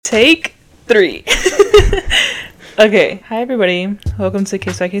Take 3. Okay. Hi, everybody. Welcome to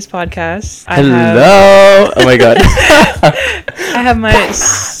Case by Case Podcast. Hello. Oh my god. I have my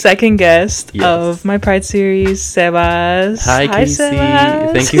second guest of my Pride series, Sebas. Hi, Casey.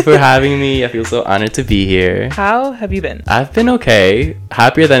 Sebas. Thank you for having me. I feel so honored to be here. How have you been? I've been okay.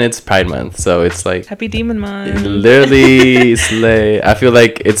 Happier than it's Pride Month, so it's like Happy Demon Month. literally slay. I feel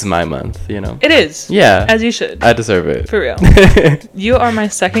like it's my month, you know? It is. Yeah. As you should. I deserve it. For real. You are my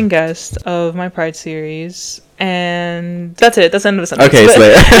second guest of my Pride series. And that's it. That's the end of the sentence. Okay,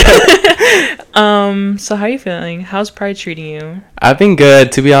 slay. So how are you feeling? How's Pride treating you? I've been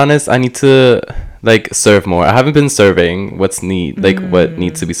good. To be honest, I need to serve more. I haven't been serving what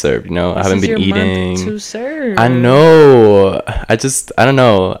needs to be served, you know? I haven't been eating. Month to serve. I know. I don't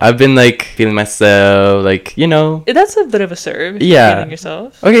know. I've been feeling myself, you know. That's a bit of a serve. Yeah. Feeling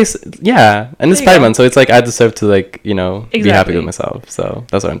yourself. Okay, so, yeah. And it's Pride Month, so it's I deserve to be happy with myself. So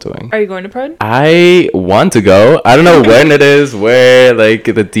that's what I'm doing. Are you going to Pride? I want to go. I don't know when it is, where the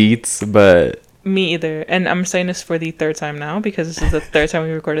deets, but me either. And I'm saying this for the third time now because this is the third time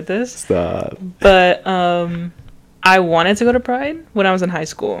we recorded this. Stop. But I wanted to go to Pride when I was in high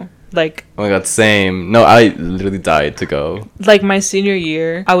school. Oh my god, same. No, I literally died to go. My senior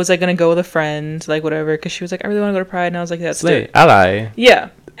year, I was gonna go with a friend, whatever, because she was I really want to go to Pride, and I was like, that's Slay. Ally. Yeah.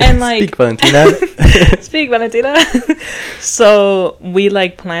 And Speak, Valentina. Speak, Valentina. So we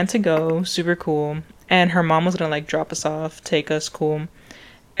planned to go, super cool, and her mom was gonna drop us off, take us, cool.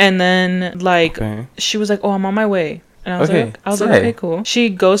 And then okay. she was oh, I'm on my way. And I was okay. Okay, cool. She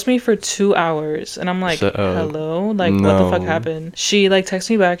ghosted me for 2 hours, and I'm hello, no. What the fuck happened? She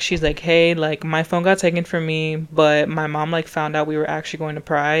texts me back. She's hey, my phone got taken from me, but my mom found out we were actually going to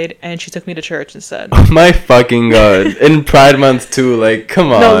Pride, and she took me to church instead. Oh my fucking god! In Pride Month too,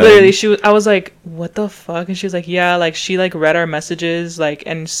 come on. No, literally, I was what the fuck? And she was yeah, she read our messages,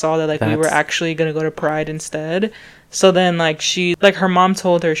 and saw that we were actually gonna go to Pride instead. So then she her mom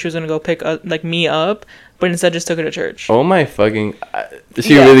told her she was gonna go pick me up, but instead just took her to church. Oh my fucking!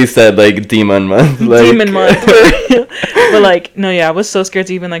 She really said Demon Month. Demon Month. But no, yeah, I was so scared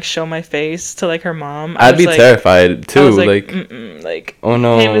to even show my face to her mom. I'd be terrified too. I was oh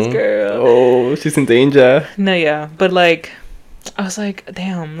no, hey, Miss Girl. Oh, she's in danger. No, yeah, but I was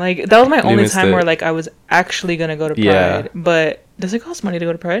damn, that was my only time where I was actually gonna go to Pride. Yeah. But does it cost money to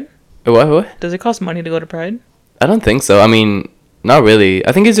go to Pride? What? Does it cost money to go to Pride? I don't think so. I mean, not really.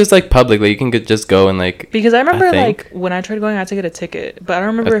 I think it's just public. You can just go and Because I remember when I tried going, I had to get a ticket, but I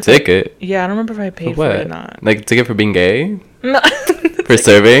don't remember I don't remember if I paid for it or not. Ticket for being gay? No. For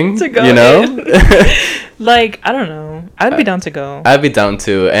serving? To go, you know? I don't know. I'd be down to go. I'd be down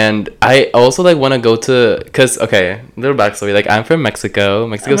too. And I also want to go to, cause okay, little backstory. I'm from Mexico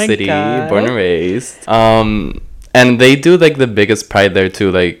City, God. born and raised. And they do the biggest Pride there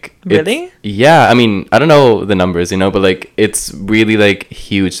too. Really? Yeah, I mean, I don't know the numbers, but it's really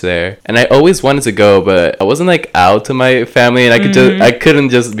huge there. And I always wanted to go, but I wasn't out to my family, and I couldn't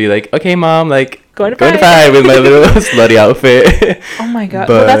just be okay, mom, going to Pride with my little slutty outfit. Oh my god.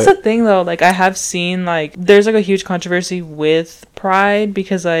 But that's the thing though, I have seen there's a huge controversy with Pride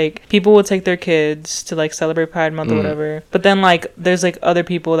because people will take their kids to celebrate Pride Month or whatever, but then there's other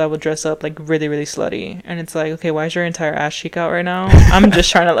people that will dress up really really slutty, and it's okay, why is your entire ass cheek out right now? I'm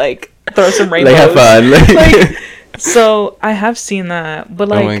just trying to throw some rainbows. Have fun. So I have seen that,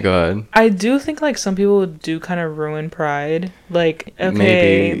 but oh my god, I do think some people do kind of ruin Pride. Okay,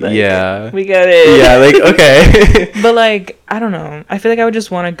 maybe, yeah, we get it. Yeah, okay. But I don't know. I feel I would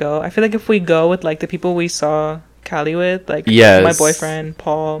just want to go. I feel if we go with the people we saw Cali with, yes. my boyfriend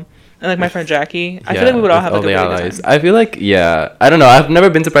Paul and my friend Jackie, I feel we would all have all a really allies. good time. I feel yeah, I don't know. I've never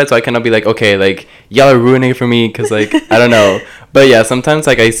been to Pride, so I cannot be okay, y'all are ruining it for me because I don't know. But yeah, sometimes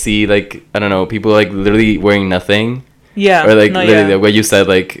I see I don't know, people literally wearing nothing. Yeah. Or literally what you said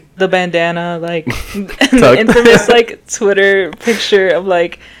the bandana, the infamous Twitter picture of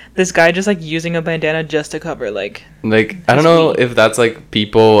this guy just using a bandana just to cover I don't know if that's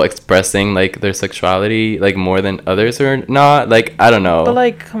people expressing their sexuality more than others or not. I don't know.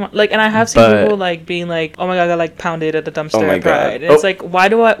 But come on, and I have seen people being oh my god, I got pounded at the dumpster at Pride. And it's why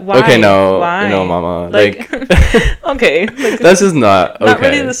okay, no, why? No, mama. Okay, that's just not okay. Not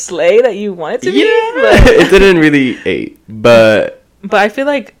really the slay that you want it to be. It didn't really hate, but I feel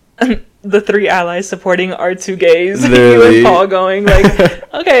the 3 allies supporting our 2 gays. Literally. You and Paul going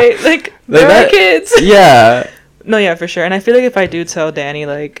okay, they're our kids. Yeah. No, yeah, for sure. And I feel if I do tell Danny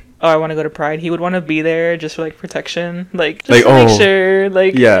oh, I want to go to Pride, he would want to be there just for protection, just to make sure,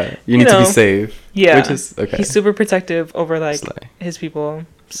 yeah, you need to be safe. Yeah, which is okay. He's super protective over his people.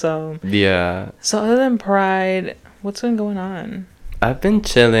 So yeah. So other than Pride, what's been going on? I've been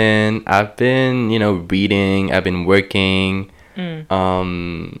chilling. I've been, reading. I've been working.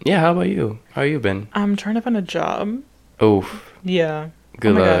 Yeah, how about you? How you been? I'm trying to find a job. Oh, Yeah.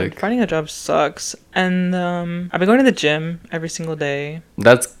 good Oh my luck. God, finding a job sucks. And I've been going to the gym every single day.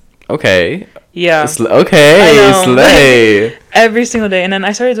 That's okay. Yeah. Okay, I know. slay. Every single day. And then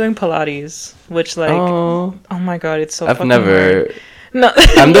I started doing Pilates, which oh my God, it's so I've fucking never. hard. No,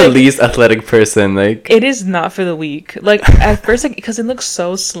 I'm the least athletic person. Like, it is not for the weak. Like at first, like because it looks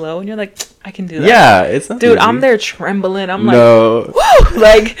so slow, and you're like, I can do that. yeah, it's not. Dude, easy. I'm there trembling. I'm No. like, woo!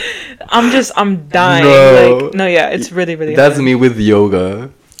 Like, I'm dying. No. Like, no, yeah, it's really, really That's hard. me with yoga.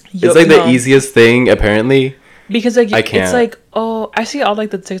 It's like the easiest thing, apparently. Because like I can't. it's like, oh, I see all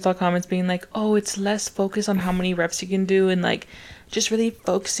like the TikTok comments being like, oh, it's less focused on how many reps you can do and like just really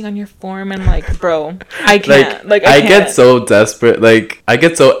focusing on your form. And like, bro, I can't. Like I get can't. so desperate. Like, I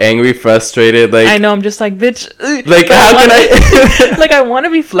get so angry, frustrated. Like, I know. I'm just like, bitch. Like, how can I? Like, I want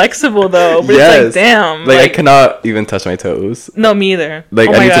to be flexible though, but Yes. it's like, damn. Like, I cannot even touch my toes. No, me either. Like,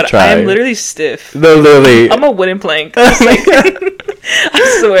 oh I my need to God, try. I am literally stiff. No, literally. I'm a wooden plank. Just like,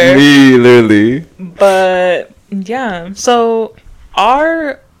 I swear. Me, literally. But yeah, so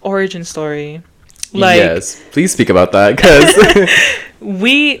our origin story, like, yes, please speak about that, because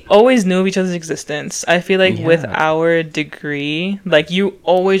we always knew of each other's existence. I feel like with Yeah. our degree, like you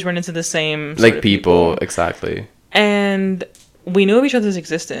always run into the same sort like of people, exactly. and we knew of each other's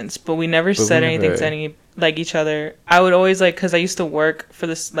existence, but we never said anything to any like each other. I would always like, because I used to work for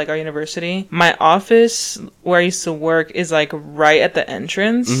this like our university. My office where I used to work is like right at the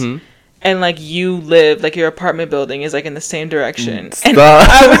entrance. Mm-hmm. And like you live, like your apartment building is like in the same direction. Stop. And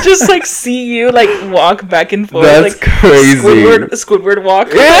I would just like see you like walk back and forth. That's like crazy. Squidward walk.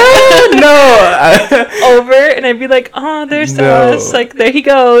 No. Over, and I'd be like, oh, there's No. us. Like there he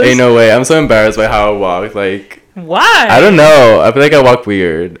goes. Ain't no way. I'm so embarrassed by how I walk. Like, Why? I don't know. I feel like I walk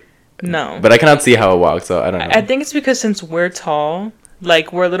weird. No. But I cannot see how I walk, so I don't know. I think it's because since we're tall,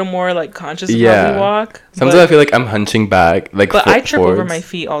 like we're a little more like conscious of how Yeah. we walk. Sometimes I feel like I'm hunching back, like. But I trip over forwards. my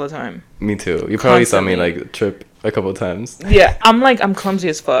feet all the time. Me too. You probably saw me Constantly. like trip a couple of times. Yeah, I'm clumsy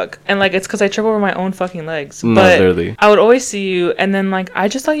as fuck, and like it's because I trip over my own fucking legs. No, But literally. I would always see you, and then like I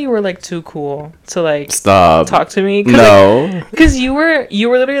just thought you were like too cool to like Stop. talk to me. No. Because you were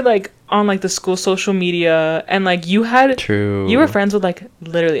literally like on like the school social media, and like you were friends with like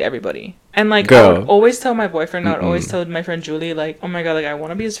literally everybody. And like I Girl. would always tell my boyfriend, I would always tell my friend Julie, like, oh my God, like I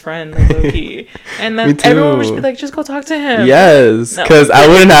want to be his friend, like low key. And Me then too. everyone would just be like, just go talk to him. Yes, No. because I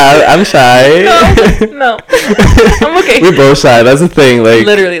wouldn't have. I'm shy. No, I'm okay. We're both shy. That's the thing. Like,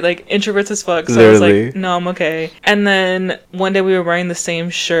 Literally, like introverts as fuck. So I was Literally. like, no, I'm okay. And then one day we were wearing the same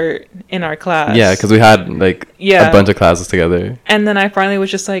shirt in our class. yeah, because we had like Yeah. a bunch of classes together. And then I finally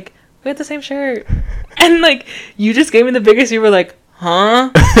was just like, we had the same shirt. And like, you just gave me the biggest, you were like, huh?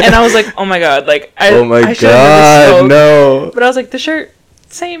 And I was like, oh my God. Like, Oh my I should've been god, stoked. no. But I was like, the shirt,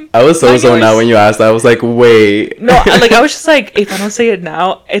 same. I was so Like, it zoned out was- when you asked that. I was like, wait. No, like I was just like, if I don't say it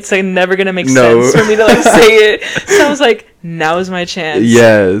now, it's like never gonna make No. sense for me to like say it. So I was like, now is my chance.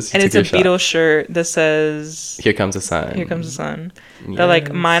 Yes. And you it's took a your shot. Beatles shirt that says Here comes the sun. "Here Comes the Sun." That like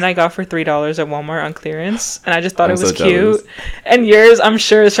Yes. mine I got for $3 at Walmart on clearance, and I just thought I'm it was so jealous. cute. And yours, I'm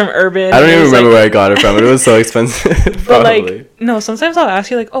sure, is from Urban. I don't and it even was, remember like, where I got it from. It was so expensive. But Probably. like, no, sometimes I'll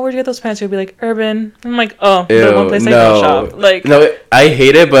ask you like, "Oh, where'd you get those pants?" You'll be like, "Urban." I'm like, "Oh, Ew, the one place I no. don't shop." Like, no, I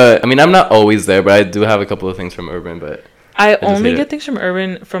hate it, but I mean, I'm not always there, but I do have a couple of things from Urban, but I just only hate get it. things from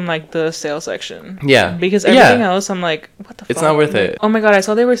Urban from like the sale section. yeah. Because Yeah. everything else, I'm like, what the fuck? It's not worth Like, it. Oh my God, I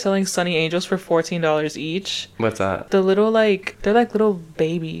saw they were selling Sunny Angels for $14 each. What's that? The little like, they're like little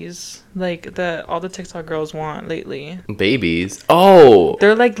babies, like that all the TikTok girls want lately. Babies. Oh.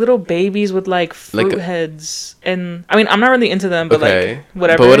 They're like little babies with like fruit Like heads, and I mean I'm not really into them, but Okay. like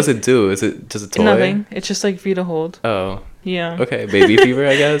whatever. But what does it do? Is it just a toy? Nothing. It's just like for you to hold. Oh. Yeah. Okay. Baby fever,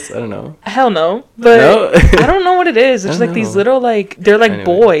 I guess. I don't know. Hell no. But No? I don't know what it is. It's I just don't like these know. little like they're like Anyway.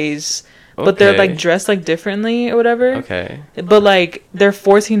 boys, but they're like Okay. dressed like differently or whatever. Okay. But like they're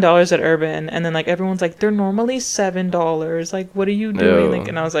 $14 at Urban, and then like everyone's like they're normally $7. Like what are you doing? Ew. Like,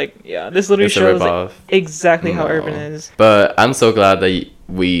 and I was like, yeah, this literally It's a shows like, ripoff. exactly how No. Urban is. But I'm so glad that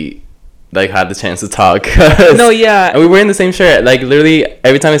we like had the chance to talk. No, yeah. And we were in the same shirt. Like literally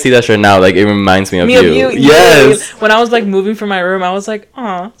every time I see that shirt now, like it reminds me of you. Yes. literally. When I was like moving from my room, I was like,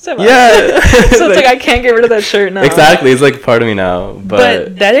 "Aw, Seba." Yeah. So it's like I can't get rid of that shirt now. Exactly. It's like part of me now. But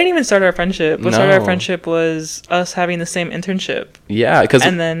But, that didn't even start our friendship. What started our No. friendship was us having the same internship, yeah, because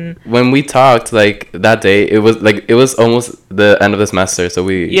and then when we talked like that day, it was almost the end of the semester. So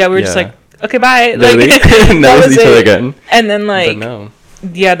we we were just like, okay, bye. literally Like that never was see each other it. again. And then like But no.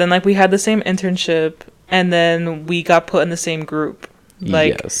 yeah, then like we had the same internship, and then we got put in the same group.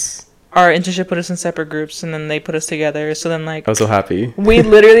 Like, yes. our internship put us in separate groups, and then they put us together. So then, like, I was so happy. we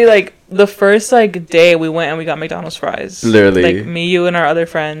literally, like, the first, like, day we went and we got McDonald's fries. Literally. Like, me, you, and our other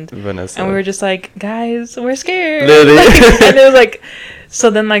friend. Vanessa. And we were just like, guys, we're scared. Literally. Like, and it was like, so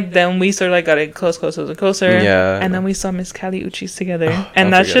then, like, then we sort of, like, got it closer and closer. Yeah. And then we saw Miss Callie Uchis together. Oh,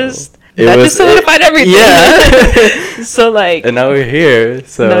 And that's unforgettable. just, It that was- just solidified everything. Yeah. So, like, And now we're here.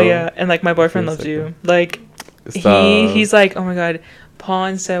 So. no, yeah. And, like, my boyfriend It's loves like- you. Like, Stop. he's like, oh my God, Paul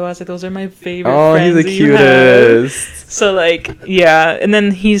and Sebas, like, those are my favorite Oh, friends he's the that you have. cutest. So, like, yeah. And then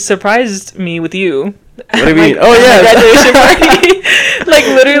he surprised me with you. What do you mean? Like, Oh, at yeah. my graduation party. Like,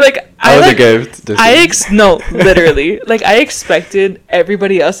 literally, like, That was like, a gift. Just- no, literally. Like, I expected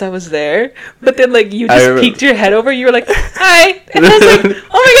everybody else that was there, but then, like, you I just remember- peeked your head over, you were like, hi. And I was like,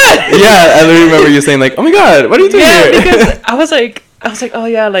 oh my God. Yeah, I literally remember you saying like, "Oh my God, what are you doing Yeah, here?" because I was like, oh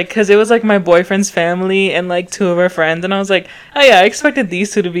yeah, like, because it was like my boyfriend's family and like two of our friends, and I was like, oh yeah, I expected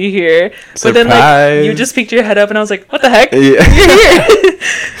these two to be here, but then like you Surprise. just peeked your head up, and I was like, what the heck, Yeah. you're here.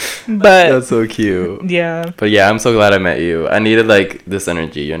 But That's so cute. yeah, But yeah, I'm so glad I met you. I needed like this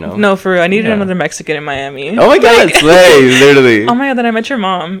energy, you know. no, for real, I needed Yeah. another Mexican in Miami. Oh my God, Like- slay! Literally. Oh my God, then I met your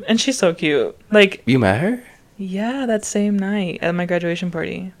mom, and she's so cute. Like, You met her? yeah, that same night at my graduation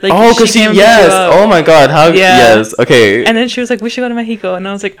party. Like, Oh, because she came and picked yes. you up. Oh my God, how? Yeah. Yes. Okay. And then she was like, we should go to Mexico, and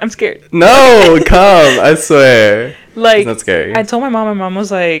I was like, I'm scared. No, come! I swear. Like, It's not scary. I told my mom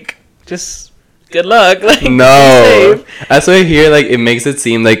was like, just good luck. Like, be No, safe. that's what I hear. Like, it makes it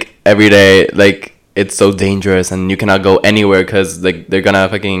seem like every day, like it's so dangerous and you cannot go anywhere because like they're gonna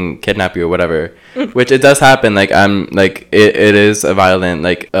fucking kidnap you or whatever. Which it does happen. Like I'm like it is a violent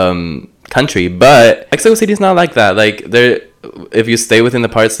like country, but Mexico City is not like that. Like there, if you stay within the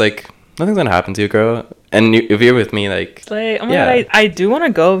parts, like nothing's gonna happen to you, girl. And if you're with me, like Like, oh my Yeah. God, I do want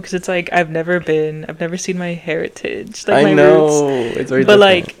to go because it's like I've never seen my heritage, like my I know roots. it's very But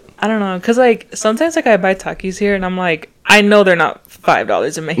different. like, I don't know, cause like sometimes like I buy Takis here and I'm like, I know they're not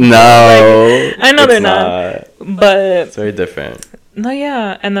 $5 in Mexico. No, I know it's they're not. But It's very different. no,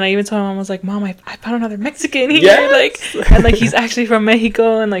 yeah. And then I even told my mom, I was like, Mom, I found another Mexican here. Yes. Like, and like he's actually from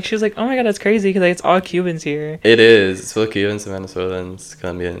Mexico. And like she was like, oh my God, that's crazy because like it's all Cubans here. It is. It's full of Cubans, Venezuelans,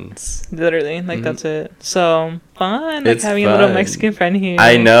 Colombians. Literally, like Mhm. that's it. So fun, like It's having a little fun. Mexican friend here.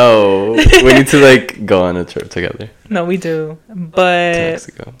 I know. We need to like go on a trip together No, we do. to But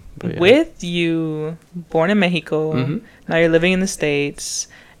Mexico. But, yeah. with you, born in Mexico, Mhm. now you're living in the States,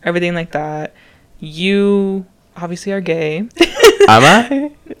 everything like that. You obviously are gay. Am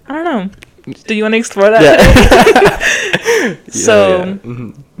I? I don't know. Do you want to explore that? Yeah. So-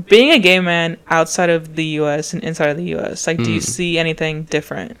 Mhm. Being a gay man outside of the U.S. and inside of the U.S., like, do you Mm. see anything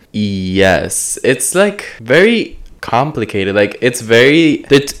different? Yes, it's like very complicated. Like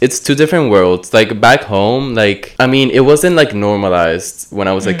it's two different worlds. Like back home, like I mean, it wasn't like normalized when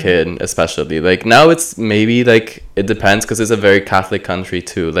I was a kid, especially. Like now it's maybe like it depends because it's a very Catholic country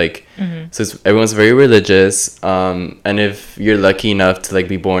too. Like so everyone's very religious. And if you're lucky enough to like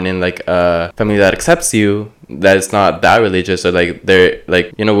be born in like a family that accepts you, that is not that religious, or like they're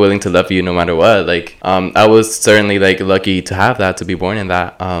like, you know, willing to love you no matter what. Like I was certainly like lucky to have that, to be born in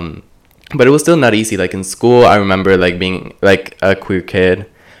that. But it was still not easy. Like in school, I remember like being like a queer kid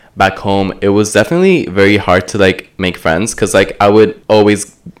back home. It was definitely very hard to like make friends because like I would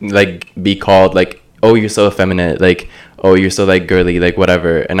always like be called like, oh, you're so effeminate, like, oh, you're so like girly, like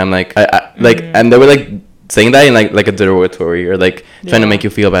whatever. And I'm like, I like, and they were like saying that in like a derogatory or like trying to make you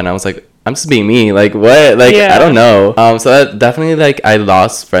feel bad. And I was like, I'm just being me. Like what? Like Yeah. I don't know. So that definitely like I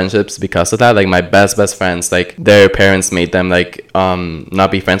lost friendships because of that. Like my best friends, like their parents made them like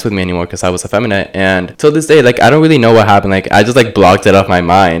not be friends with me anymore because I was effeminate. And till this day, like I don't really know what happened. Like I just like blocked it off my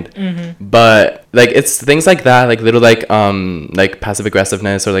mind. But like it's things like that, like little like passive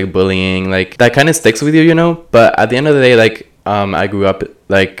aggressiveness or like bullying, like that kind of sticks with you, you know. But at the end of the day, like I grew up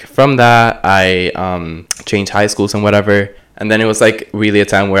like from that. I changed high schools and whatever. And then it was like really a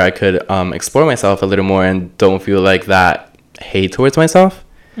time where I could explore myself a little more and don't feel like that hate towards myself.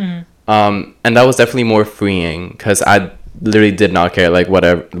 And that was definitely more freeing because I literally did not care like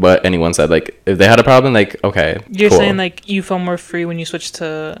what anyone said. Like if they had a problem, like okay, You're cool. saying like you felt more free when you switched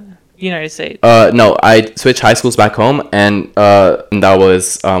to United States. No, I switched high schools back home and that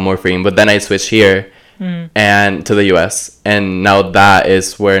was more freeing. But then I switched here and to the US, and now that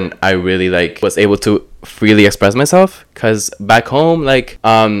is when I really like was able to freely express myself, because back home like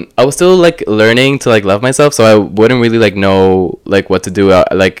I was still like learning to like love myself, so I wouldn't really like know like what to do.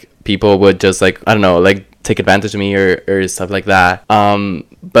 Like people would just like, I don't know, like take advantage of me or stuff like that.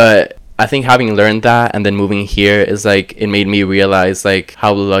 But I think having learned that and then moving here is like, it made me realize like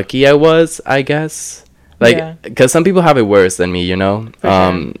how lucky I was, I guess. Yeah. Like, because some people have it worse than me, you know. For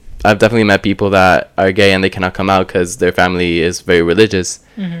sure. I've definitely met people that are gay and they cannot come out because their family is very religious.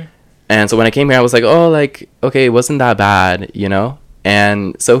 Mm-hmm. And so when I came here, I was like, oh, like, okay, it wasn't that bad, you know?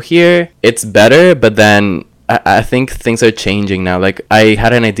 And so here, it's better, but then I think things are changing now. Like, I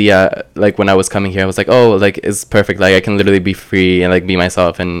had an idea, like, when I was coming here, I was like, oh, like, it's perfect. Like, I can literally be free and, like, be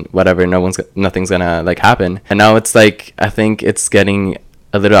myself and whatever. Nothing's gonna, like, happen. And now it's, like, I think it's getting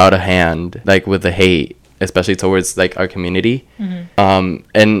a little out of hand, like, with the hate, especially towards, like, our community. Mm-hmm.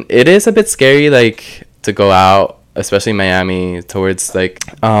 And it is a bit scary, like, to go out, especially Miami, towards like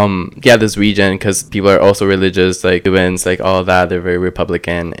this region, because people are also religious, like Cubans, like all of that. They're very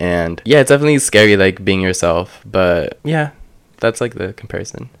Republican, and yeah, it's definitely scary, like being yourself. But yeah, that's like the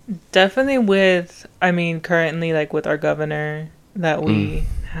comparison. Definitely with, I mean, currently like with our governor that we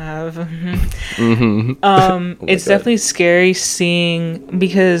have, Mm-hmm. it's definitely scary seeing,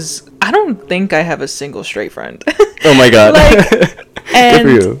 because I don't think I have a single straight friend. Oh my god. Like, and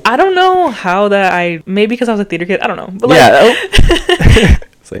good for you. I don't know how that maybe because I was a theater kid, I don't know, but like, Yeah.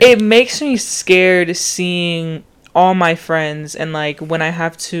 it makes me scared seeing all my friends, and like when I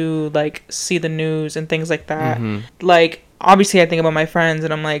have to like see the news and things like that. Like, obviously I think about my friends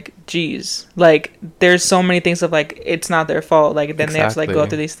and I'm like, geez, like there's so many things of like it's not their fault, like then they have to like go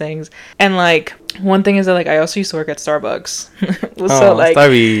through these things. And like one thing is that like I also used to work at Starbucks. So like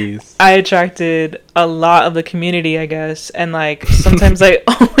Starbucks. I attracted a lot of the community, I guess. And like sometimes I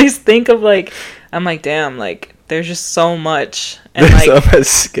always think of like, I'm like, damn, like there's just so much, and There's like so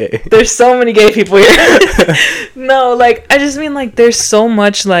much gay. there's so many gay people here. No, like I just mean like there's so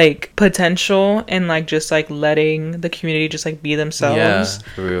much like potential in like just like letting the community just like be themselves. Yeah,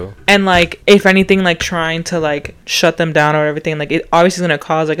 for real. And like if anything, like trying to like shut them down or everything, like it obviously is gonna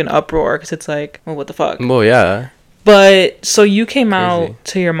cause like an uproar, because it's like, well, what the fuck. Well, yeah. But so you came out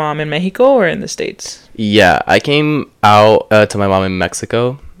to your mom in Mexico or in the States? Yeah, I came out to my mom in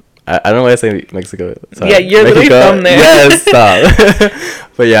Mexico. I don't know why I say Mexico. Sorry. Yeah, you're literally from there. Yes, stop.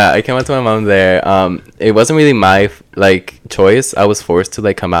 But yeah, I came out to my mom there. It wasn't really my like choice. I was forced to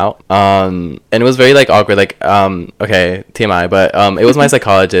like come out. And it was very like awkward. Like okay, TMI, but it was my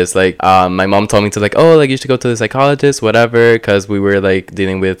psychologist. Like my mom told me to like, oh, like you should go to the psychologist, whatever, because we were like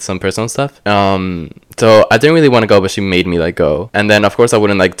dealing with some personal stuff. So I didn't really want to go, but she made me like go. And then of course I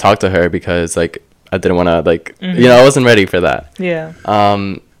wouldn't like talk to her because like I didn't want to like you know, I wasn't ready for that. Yeah.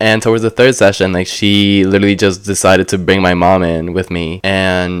 And towards the third session, like she literally just decided to bring my mom in with me,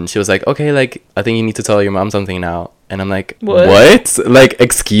 and she was like, okay, like I think you need to tell your mom something now. And I'm like, what? Like,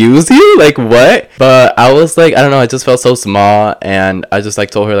 excuse you? Like, what? But I was like, I don't know, I just felt so small, and I just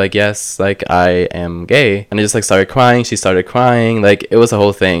like told her like, yes, like I am gay. And I just like started crying. She started crying. Like, it was a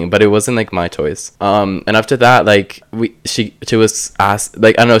whole thing, but it wasn't like my choice. And after that, like she was asked,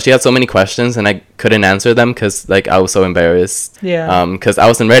 like, I don't know, she had so many questions and I couldn't answer them because like I was so embarrassed. Yeah. Because I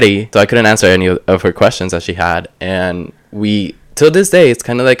wasn't ready, so I couldn't answer any of her questions that she had. And we, till this day, it's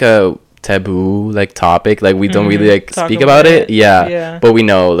kind of like a taboo like topic, like we don't really like speak about it. Yeah, but we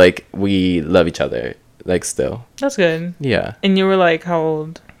know like we love each other like still. That's good. Yeah. And you were like how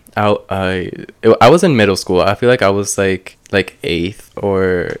old? I was in middle school. I feel like I was like 8th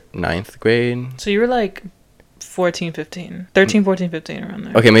or 9th grade. So you were like 13, 14, 15 around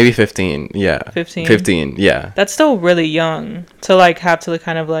there. Okay, maybe 15. Yeah, 15, yeah. That's still really young to like have to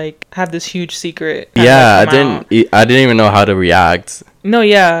kind of like have this huge secret. Yeah, I didn't even know how to react. No,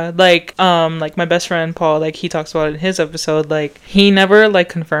 yeah, like my best friend Paul, like he talks about it in his episode, like he never like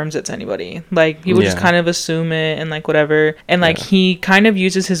confirms it to anybody, like people just kind of assume it and like whatever, and like he kind of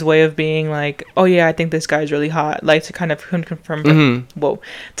uses his way of being like, oh yeah, I think this guy's really hot, like to kind of confirm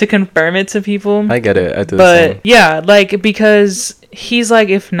to confirm it to people. I get it. I do. But yeah, like because he's like,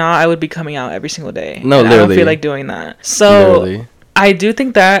 if not, I would be coming out every single day. No, and literally. I don't feel like doing that. So I do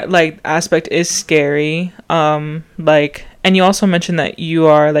think that like aspect is scary. Like, and you also mentioned that you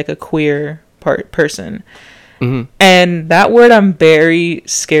are like a queer person. And that word I'm very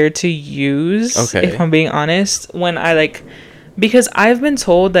scared to use, if I'm being honest, when I like, because I've been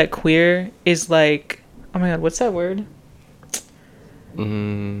told that queer is like, oh my god, what's that word? Oh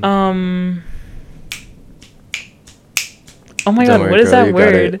my god, what is that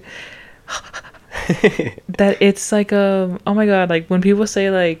word? That it's like a, oh my god, like when people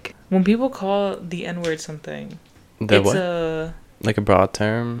say like, when people call the N-word something, it's like a broad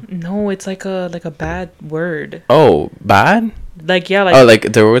term. No, it's like a bad word. Oh, bad? Like, yeah, like, oh,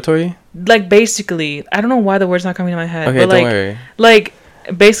 like derogatory? Like basically, I don't know why the word's not coming to my head. Okay, but don't like, worry. Like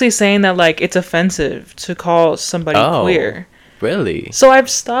basically saying that like it's offensive to call somebody queer. Really? So I've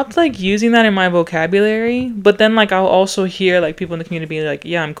stopped like using that in my vocabulary, but then like I'll also hear like people in the community be like,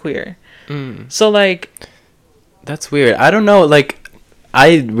 yeah, I'm queer. So like, that's weird. I don't know. Like,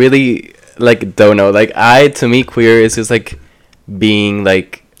 I really like don't know. Like, to me, queer is just like being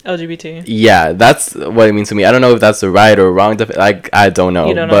like LGBT. Yeah, that's what it means to me. I don't know if that's the right or wrong. Like, I don't know.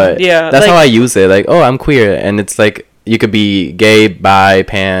 You don't know. But Yeah, that's like, how I use it. Like, oh, I'm queer, and it's like you could be gay, bi,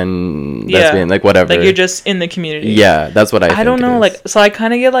 pan, lesbian, like whatever. Like you're just in the community. Yeah, that's what I think don't know. it is. Like, so I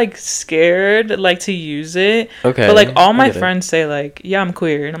kind of get like scared like to use it. Okay. But like all my get it. friends say like, yeah, I'm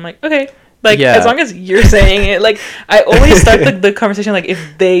queer, and I'm like, okay. Like, Yeah. as long as you're saying it, like, I always start the conversation, like, if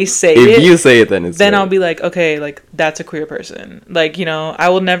they say it. If you say it, then it's then good. I'll be like, okay, like, that's a queer person. Like, you know, I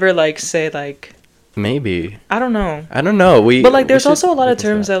will never, like, say, like, Maybe. I don't know. I don't know. But, like, there's we also a lot of look into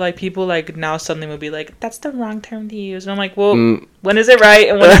terms that, like, people, like, now suddenly would be like, that's the wrong term to use. And I'm like, well, when is it right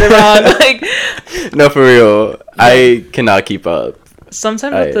and when is it wrong? Like, No, for real. I cannot keep up.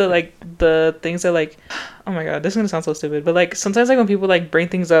 sometimes with the, like, the things that, like, oh my god, this is gonna sound so stupid, but, like, sometimes, like, when people, like, bring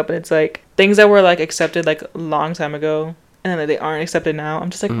things up and it's, like, things that were, like, accepted, like, a long time ago and then like, they aren't accepted now, I'm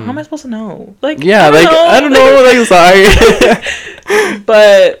just like, how am I supposed to know? Like, Yeah, I don't know. Like, sorry.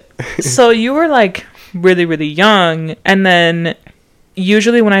 But, so you were, like, really, really young, and then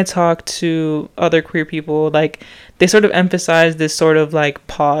usually when I talk to other queer people, like, they sort of emphasize this sort of, like,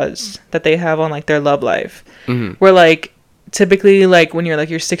 pause that they have on, like, their love life, where, like, typically, like, when you're, like,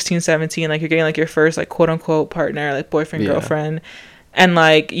 you're 16, 17, like, you're getting, like, your first, like, quote-unquote partner, like, boyfriend, girlfriend, and,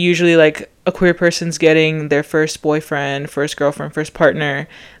 like, usually, like, a queer person's getting their first boyfriend, first girlfriend, first partner,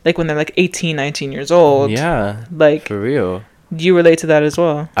 like, when they're, like, 18, 19 years old. Yeah. Like, for real. you relate to that as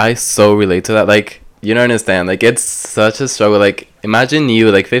well. I so relate to that. Like, you don't understand. Like, it's such a struggle. Like, imagine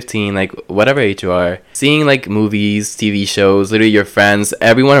you, like, 15, like, whatever age you are, seeing, like, movies, TV shows, literally your friends,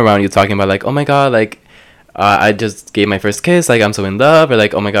 everyone around you talking about, like, oh my god, like, I just gave my first kiss, like, I'm so in love, or,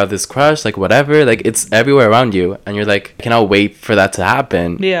 like, oh my god, this crush, like, whatever. Like, it's everywhere around you, and you're like, I cannot wait for that to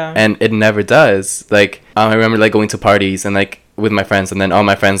happen. Yeah. And it never does. Like, I remember, like, going to parties, and, like, with my friends, and then all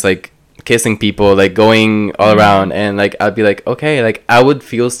my friends, like, kissing people, like, going all around, and, like, I'd be like, okay, like, I would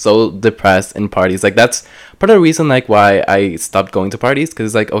feel so depressed in parties. Like, that's part of the reason, like, why I stopped going to parties, because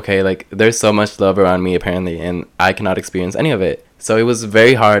it's like, okay, like, there's so much love around me, apparently, and I cannot experience any of it. So it was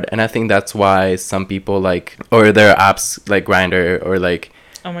very hard, and I think that's why some people, like, or there are apps like Grindr, or, like,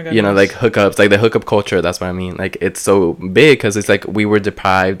 Oh my god. you know, like, hookups, like, the hookup culture, that's what I mean. Like, it's so big, because it's like we were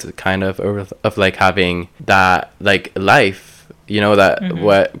deprived kind of like, having that, like, life, you know, that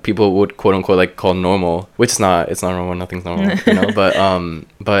what people would quote unquote, like, call normal, which is not. It's not normal. Nothing's normal, you know.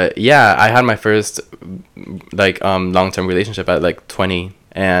 But yeah, I had my first, like, long-term relationship at, like, 20,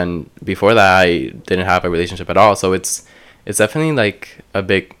 and before that I didn't have a relationship at all. So it's definitely, like, a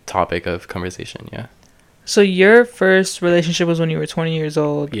big topic of conversation. Yeah. So your first relationship was when you were 20 years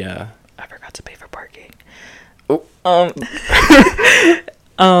old. Yeah. I forgot to pay for parking. Oh.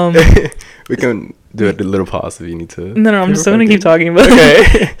 We can do a little pause if you need to. No, I'm just gonna keep talking. But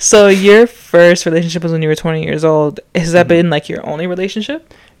Okay. So your first relationship was when you were 20 years old. Has that been, like, your only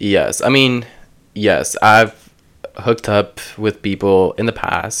relationship? Yes. I mean, yes, I've hooked up with people in the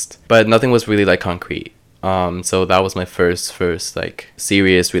past, but nothing was really, like, concrete. So that was my first like,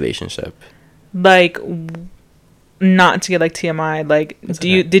 serious relationship. Like, not to get, like, TMI, like,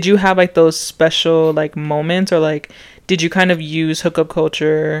 did you have, like, those special, like, moments, or, like, did you kind of use hookup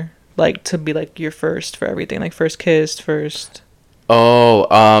culture, like, to be, like, your first for everything, like, first kiss, first?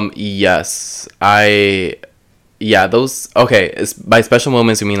 Oh, yes. Those, okay, by special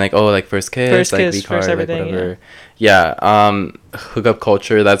moments you mean, like, oh, like, first kiss, like, kiss, V-card, first everything, like, whatever. Yeah. Hookup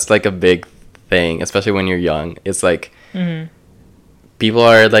culture, that's, like, a big thing, especially when you're young. It's like, people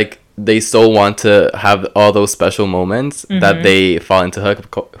are, like, they still want to have all those special moments that they fall into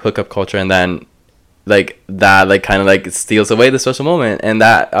hookup culture, and then, like, that, like, kind of, like, steals away the special moment. And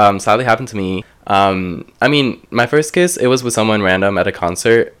that sadly happened to me. I mean, my first kiss, it was with someone random at a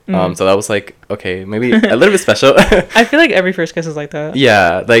concert. So that was, like, okay, maybe a little bit special. I feel like every first kiss is like that.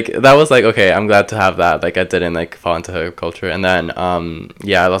 Yeah, like, that was, like, okay, I'm glad to have that. Like, I didn't, like, fall into hookup culture. And then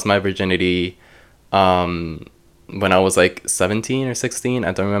I lost my virginity when I was, like, 17 or 16,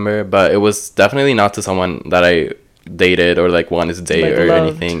 I don't remember, but it was definitely not to someone that I dated or, like, wanted to date, like, or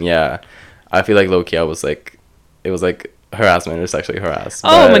loved. Anything. Yeah, I feel like low-key I was, like, it was, like, harassment or sexually harassed.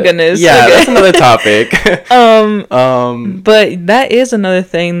 Oh my goodness. Yeah, okay. That's another topic. But that is another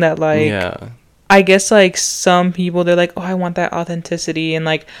thing that, like, yeah, I guess, like, some people, they're like, oh, I want that authenticity, and,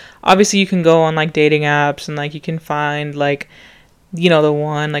 like, obviously you can go on, like, dating apps, and, like, you can find, like, you know, the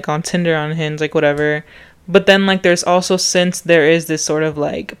one, like, on Tinder, on Hinge, like, whatever. But then, like, there's also, since there is this sort of,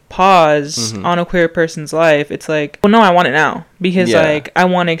 like, pause on a queer person's life, it's like, well, no, I want it now. Because, like, I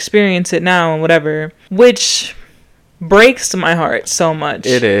want to experience it now and whatever. Which breaks my heart so much.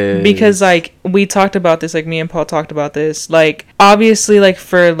 It is. Because, like, we talked about this, like, me and Paul talked about this. Like, obviously, like,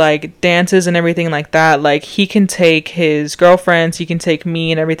 for, like, dances and everything like that, like, he can take his girlfriends, he can take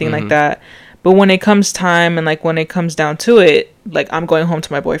me and everything like that. But when it comes time and, like, when it comes down to it, like, I'm going home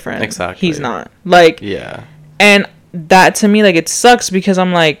to my boyfriend. Exactly. He's not. Like, yeah. And that, to me, like, it sucks because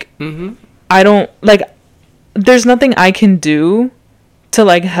I'm like, I don't, like, there's nothing I can do to,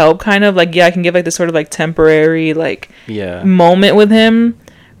 like, help, kind of. Like, yeah, I can give, like, this sort of, like, temporary, like, moment with him.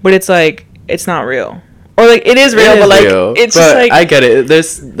 But it's, like, it's not real. Or, like, it is real, but, like, it's just, like, I get it.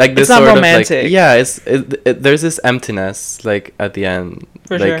 There's, like, this it's not sort romantic. of, like, yeah, there's this emptiness, like, at the end.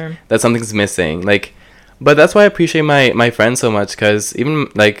 For like, sure. that something's missing. Like, but that's why I appreciate my friends so much, because even,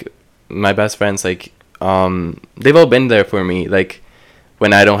 like, my best friends, like, they've all been there for me. Like,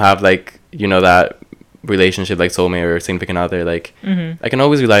 when I don't have, like, you know, that relationship, like, soulmate or significant other, like, I can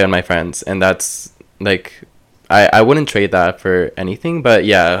always rely on my friends. And that's, like, I wouldn't trade that for anything. But,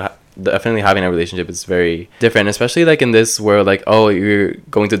 yeah, definitely having a relationship is very different, especially, like, in this world, like, oh, you're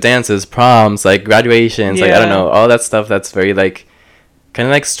going to dances, proms, like, graduations, like, I don't know, all that stuff that's very, like, kind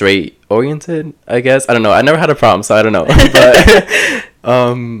of, like, straight oriented, I guess. I don't know, I never had a prom, so I don't know.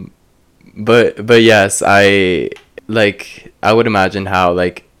 But yes, I would imagine how,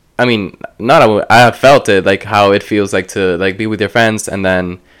 like, I mean, I have felt it, like, how it feels like to, like, be with your friends and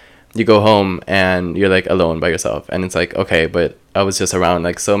then you go home and you're, like, alone by yourself, and it's like, okay, but I was just around,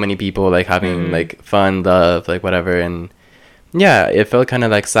 like, so many people, like, having like fun, love, like, whatever. And yeah, it felt kind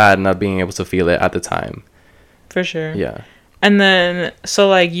of, like, sad not being able to feel it at the time. For sure. Yeah. And then, so,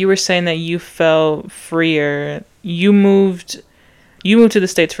 like, you were saying that you felt freer. You moved to the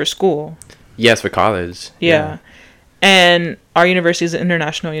States for school. Yes, for college. Yeah. And our university is an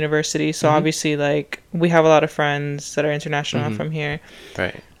international university, so obviously, like, we have a lot of friends that are international from here.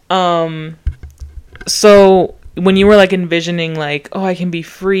 Right. So when you were, like, envisioning, like, oh, I can be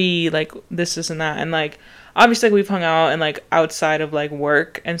free, like, this and that, and, like, obviously, like, we've hung out and, like, outside of, like,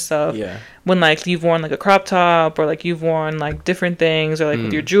 work and stuff. Yeah. When, like, you've worn, like, a crop top, or, like, you've worn, like, different things, or, like,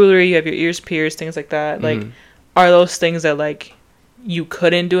 with your jewelry, you have your ears pierced, things like that. Like, are those things that, like, you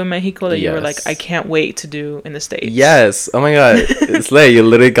couldn't do in Mexico that you were like, I can't wait to do in the States? Yes. Oh my god, it's like you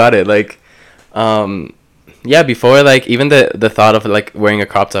literally got it. Like, yeah, before, like, even the thought of, like, wearing a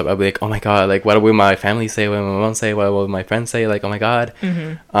crop top, I'd be like, oh my god, like, what will my family say, what will my mom say, what will my friends say, like, oh my god.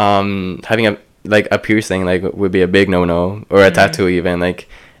 Having a piercing, like, would be a big no-no, or a tattoo even, like,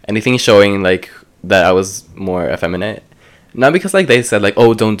 anything showing, like, that I was more effeminate. Not because, like, they said, like,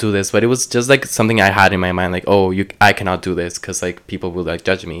 oh, don't do this, but it was just, like, something I had in my mind, like, oh, I cannot do this because, like, people will, like,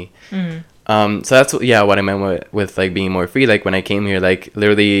 judge me. So that's what I meant with like being more free. Like, when I came here, like,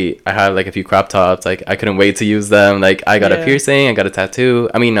 literally I had, like, a few crop tops, like, I couldn't wait to use them. Like, I got a piercing, I got a tattoo.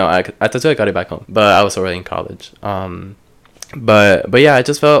 I mean, no, I got it back home, but I was already in college. But yeah, I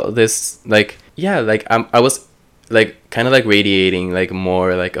just felt this, like, yeah, like, I was, like, kind of, like, radiating, like,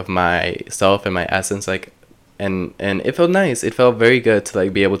 more, like, of myself and my essence, like, and it felt nice. It felt very good to,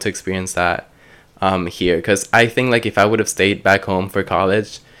 like, be able to experience that here, because I think, like, if I would have stayed back home for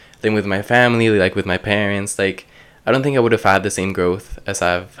college, then with my family, like, with my parents, like, I don't think I would have had the same growth as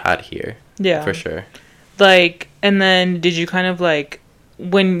I've had here. Yeah, for sure. Like, and then did you kind of, like,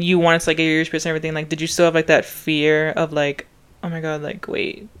 when you wanted to, like, get your ears pierced and everything, like, did you still have, like, that fear of, like, oh my god, like,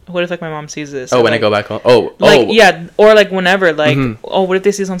 wait, what if, like, my mom sees this? Oh, or, when, like, I go back home? Like, yeah, or, like, whenever, like, oh, what if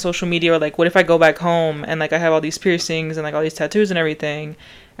they see this on social media? Or, like, what if I go back home and, like, I have all these piercings and, like, all these tattoos and everything,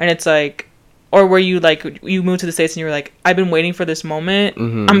 and it's, like, or were you, like, you moved to the States and you were like, I've been waiting for this moment,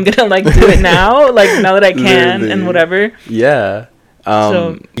 I'm gonna, like, do it now, like, now that I can, and whatever. Yeah.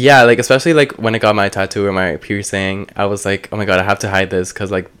 Yeah, like, especially, like, when I got my tattoo or my piercing, I was like, oh my god, I have to hide this,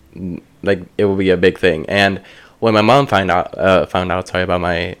 because, like, it will be a big thing. And when my mom found out about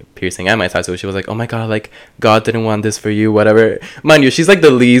my piercing and my tattoo, she was like, oh my god, like, God didn't want this for you, whatever. Mind you, she's, like,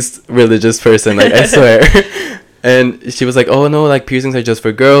 the least religious person, like, I swear. And she was like, oh no, like, piercings are just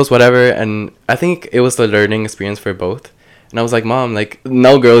for girls, whatever. And I think it was the learning experience for both. And I was like, Mom, like,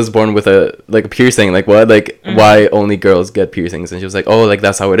 no girl is born with a piercing, like, what, like, why only girls get piercings? And she was like, oh, like,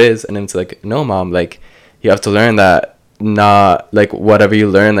 that's how it is. And then it's like, no, Mom, like, you have to learn that, not, like, whatever you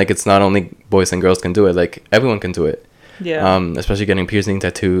learn, like, it's not only boys and girls can do it, like, everyone can do it. Yeah. Especially getting piercing,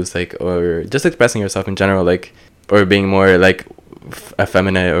 tattoos, like, or just expressing yourself in general, like, or being more, like,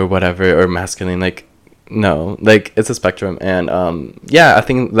 effeminate or whatever, or masculine, like, no, like, it's a spectrum. And yeah, I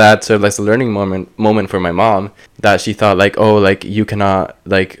think that's sort of like a learning moment for my mom, that she thought, like, oh, like, you cannot,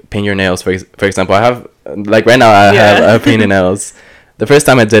 like, paint your nails, for example. I have, like, right now I have painted nails. The first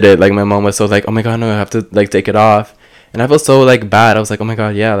time I did it, like, my mom was so like, oh my god, no, I have to, like, take it off. And I felt so, like, bad. I was like, oh my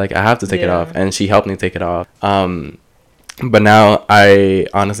god, yeah, like, I have to take it off. And she helped me take it off. But now I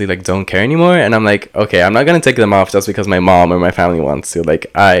honestly like don't care anymore, and I'm like, okay, I'm not gonna take them off just because my mom or my family wants to.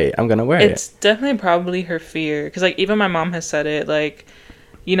 Like, I'm gonna wear it. It's definitely probably her fear, because like even my mom has said it. Like,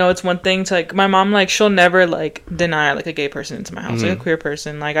 you know, it's one thing to like my mom, like she'll never like deny like a gay person into my house, like a queer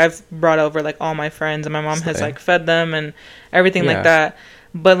person. Like I've brought over like all my friends, and my mom has like fed them and everything like that.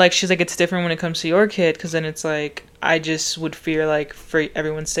 But like she's like, it's different when it comes to your kid, because then it's like I just would fear like for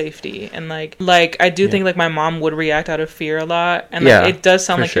everyone's safety, and like I do think like my mom would react out of fear a lot, and like it does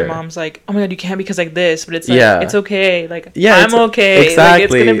sound like your mom's like, oh my god, you can't because like this, but it's like it's okay, like I'm okay, exactly, like,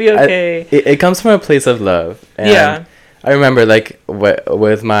 it's gonna be okay. It comes from a place of love. And I remember like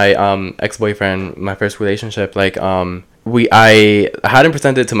with my ex-boyfriend, my first relationship, like I hadn't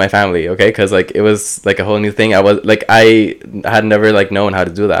presented it to my family, okay, because like it was like a whole new thing. I had never like known how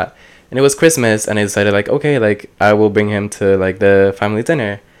to do that, and it was Christmas, and I decided like, okay, like I will bring him to like the family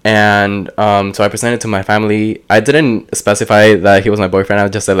dinner. And so I presented to my family. I didn't specify that he was my boyfriend. I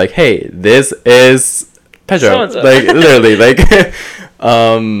just said like, hey, this is Pedro. So-and-so. Like literally like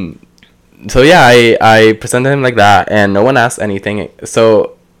so yeah, I presented him like that, and no one asked anything,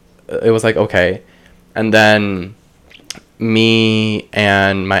 so it was like okay. And then me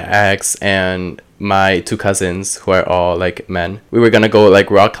and my ex and my two cousins, who are all like men, we were gonna go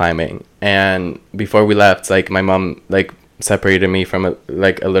like rock climbing. And before we left, like my mom like separated me from a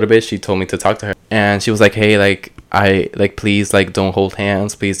little bit. She told me to talk to her, and she was like, hey, like I like, please like don't hold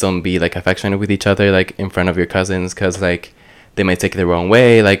hands, please don't be like affectionate with each other like in front of your cousins, because like they might take it the wrong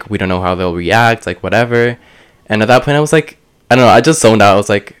way, like we don't know how they'll react, like whatever. And at that point I was like, I don't know, I just zoned out. I was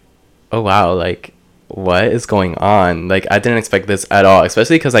like, oh wow, like what is going on? Like I didn't expect this at all,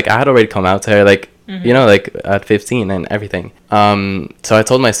 especially because like I had already come out to her, like you know, like at 15 and everything. So I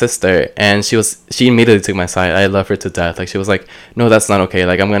told my sister, and she immediately took my side. I love her to death. Like she was like, no, that's not okay,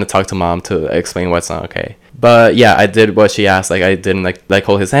 like I'm gonna talk to mom to explain what's not okay. But yeah, I did what she asked. Like I didn't like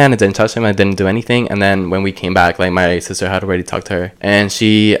hold his hand, I didn't touch him, I didn't do anything. And then when we came back, like my sister had already talked to her, and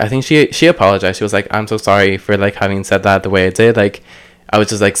I think she apologized. She was like, I'm so sorry for like having said that the way I did. Like I was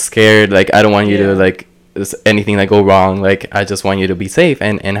just like scared, like I don't want you to like anything like go wrong, like I just want you to be safe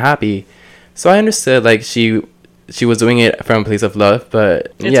and happy. So I understood like she was doing it from a place of love,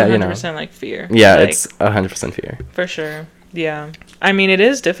 but it's 100% like fear. Yeah, like, it's 100% fear. For sure. Yeah. I mean, it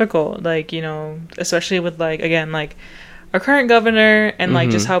is difficult, like, you know, especially with like, again, like our current governor and like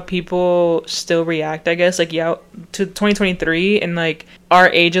just how people still react, I guess, like to 2023 and like our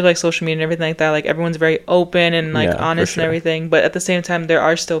age of like social media and everything like that. Like everyone's very open and like honest and everything, but at the same time there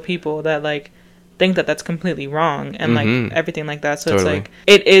are still people that like think that that's completely wrong and like everything like that. So it's like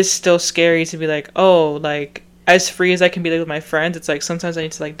it is still scary to be like, oh, like as free as I can be like with my friends, it's like sometimes I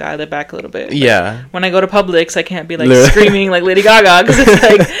need to like dial it back a little bit. Like, when I go to Publix, I can't be like screaming like Lady Gaga, because it's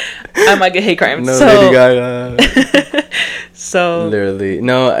like I might get hate crimes. No, so Lady Gaga. So literally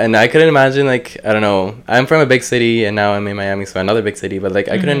no. And I couldn't imagine, like, I don't know, I'm from a big city and now I'm in Miami, so another big city, but like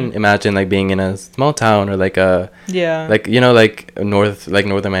I couldn't imagine like being in a small town or like a like, you know, like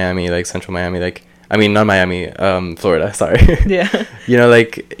northern Miami, like central Miami, like I mean, not Miami, Florida, sorry. Yeah. You know,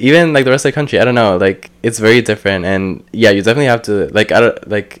 like, even, like, the rest of the country, I don't know, like, it's very different, and, yeah, you definitely have to, like,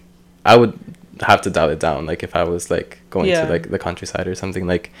 I would have to dial it down, like, if I was, like, going to, like, the countryside or something,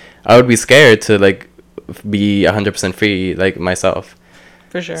 like, I would be scared to, like, be 100% free, like, myself.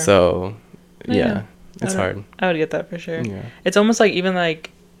 For sure. So, yeah, it's hard. I would get that for sure. Yeah. It's almost like even,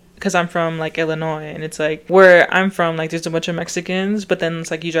 like, because I'm from like Illinois, and it's like where I'm from, like there's a bunch of Mexicans, but then it's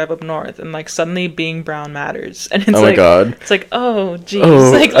like you drive up north and like suddenly being brown matters, and it's my God, it's like, oh geez,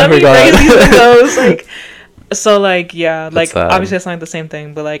 like let me raise these windows, like so like yeah, like obviously it's not like the same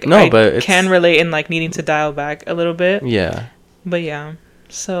thing, but like I can relate in like needing to dial back a little bit. Yeah. But yeah,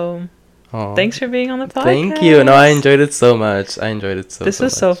 so. Thanks for being on the podcast. Thank you. No, I enjoyed it so much. This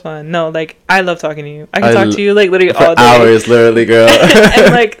was so fun. No, like I love talking to you. I can talk to you like literally all day. Hours, literally, girl.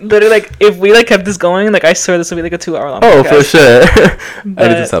 And like literally, like if we like kept this going, like I swear this would be like a 2-hour long podcast. For sure. I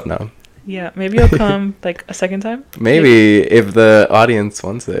need to stop now. Yeah, maybe you'll come like a second time. Maybe if the audience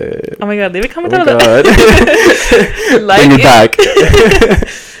wants it. Oh my God, leave a comment down. Like bring it back.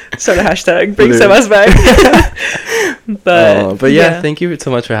 Start a hashtag. Bring Sebas back. But yeah, thank you so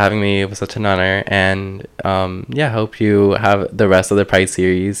much for having me. It was such an honor, and yeah, hope you have the rest of the Pride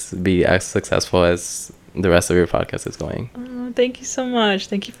series be as successful as the rest of your podcast is going. Thank you so much.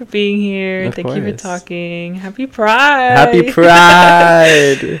 Thank you for being here. Thank you for talking. Happy Pride. Happy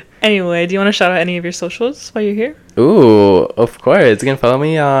Pride. Anyway, do you want to shout out any of your socials while you're here? Ooh, of course. You can follow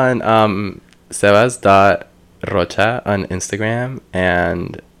me on sebas.rocha on Instagram,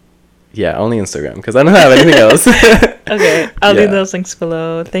 and Yeah, only Instagram because I don't have anything else. Okay, I'll Yeah. leave those links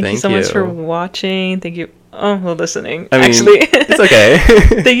below. Thank you Thank so much for you. watching. Thank you. Oh, well, listening. I mean, Actually, it's okay.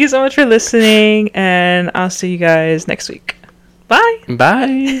 Thank you so much for listening, and I'll see you guys next week. Bye.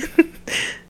 Bye.